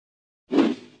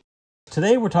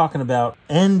Today we're talking about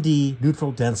ND,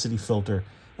 neutral density filter,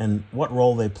 and what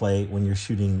role they play when you're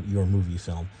shooting your movie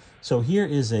film. So here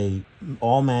is a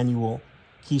all-manual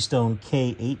Keystone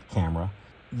K8 camera.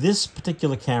 This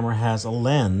particular camera has a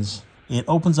lens. It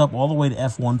opens up all the way to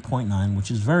f1.9, which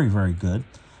is very, very good.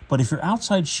 But if you're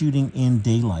outside shooting in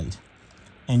daylight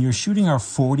and you're shooting our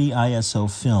 40 ISO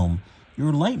film,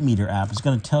 your light meter app is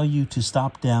going to tell you to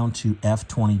stop down to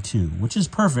f22, which is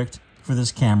perfect for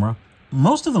this camera.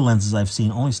 Most of the lenses I've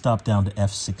seen only stop down to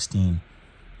f16.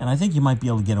 And I think you might be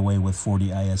able to get away with 40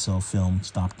 ISO film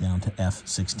stop down to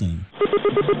f16.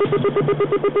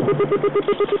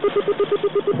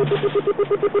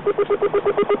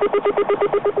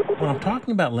 When I'm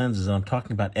talking about lenses, I'm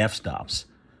talking about f-stops.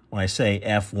 When I say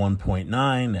f1.9,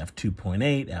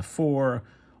 f2.8, f4,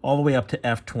 all the way up to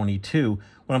f22,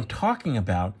 what I'm talking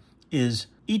about is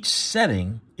each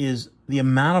setting is the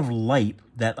amount of light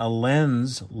that a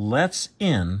lens lets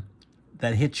in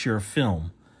that hits your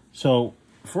film. So,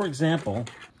 for example,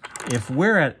 if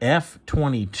we're at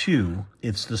f22,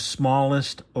 it's the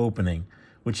smallest opening,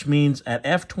 which means at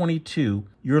f22,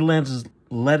 your lens is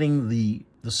letting the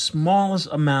smallest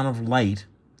amount of light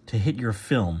to hit your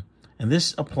film. And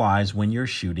this applies when you're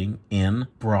shooting in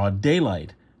broad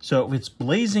daylight. So if it's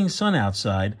blazing sun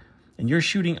outside and you're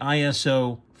shooting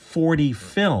ISO 40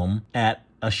 film at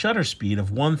a shutter speed of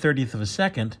 1/30th of a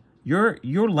second, your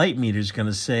light meter is going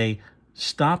to say,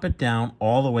 stop it down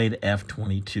all the way to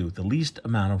f22, the least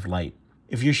amount of light.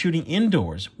 If you're shooting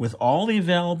indoors with all the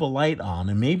available light on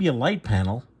and maybe a light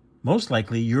panel, most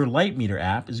likely your light meter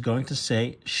app is going to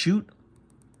say, shoot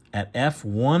at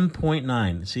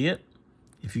f1.9. See it?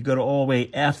 If you go to all the way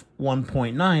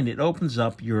f1.9, it opens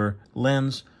up your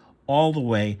lens all the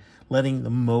way, letting the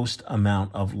most amount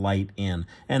of light in.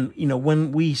 And, you know,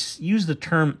 when we use the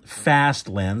term fast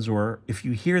lens, or if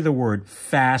you hear the word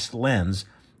fast lens,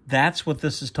 that's what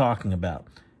this is talking about.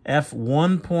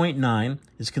 f1.9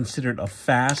 is considered a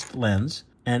fast lens,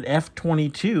 and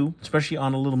f22, especially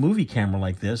on a little movie camera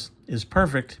like this, is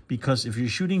perfect because if you're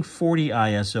shooting 40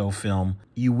 ISO film,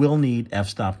 you will need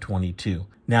f-stop 22.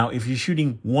 Now, if you're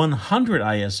shooting 100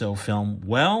 ISO film,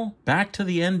 well, back to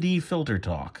the ND filter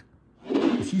talk.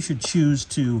 If you should choose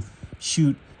to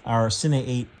shoot our Cine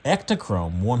 8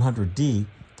 Ektachrome 100D,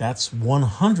 that's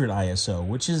 100 ISO,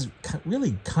 which is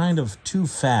really kind of too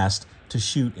fast to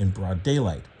shoot in broad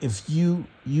daylight. If you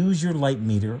use your light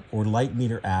meter or light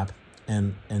meter app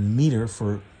and meter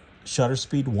for shutter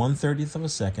speed 1/30th of a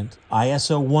second,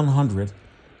 ISO 100,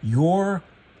 your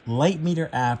light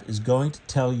meter app is going to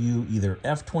tell you either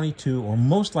f22 or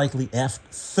most likely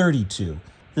f32.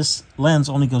 This lens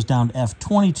only goes down to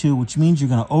f22, which means you're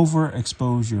going to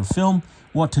overexpose your film.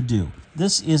 What to do?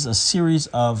 This is a series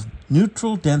of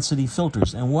neutral density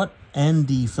filters, and what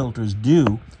ND filters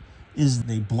do is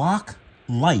they block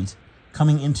light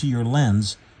coming into your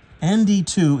lens.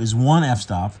 ND2 is 1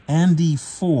 f-stop,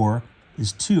 ND4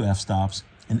 is 2 f-stops,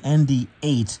 and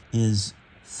ND8 is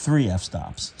 3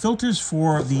 f-stops. Filters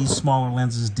for these smaller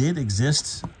lenses did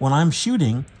exist. When I'm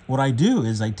shooting, what I do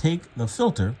is I take the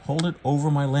filter, hold it over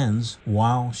my lens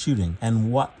while shooting.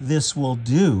 And what this will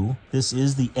do, this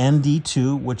is the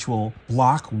ND2, which will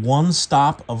block 1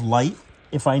 stop of light.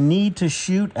 If I need to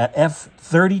shoot at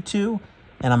f32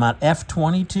 and I'm at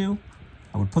f22,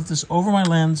 I would put this over my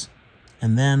lens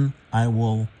and then I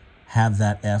will have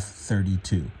that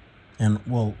f32 and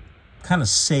will kind of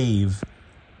save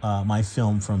my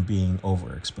film from being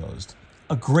overexposed.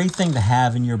 A great thing to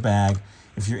have in your bag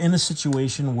if you're in a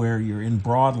situation where you're in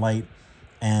broad light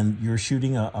and you're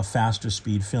shooting a faster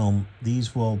speed film.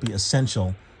 These will be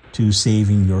essential to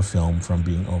saving your film from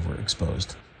being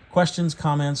overexposed. Questions,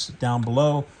 comments down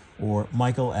below, or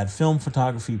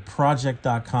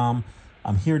michael@filmphotographyproject.com.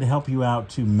 I'm here to help you out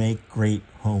to make great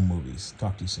home movies.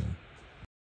 Talk to you soon.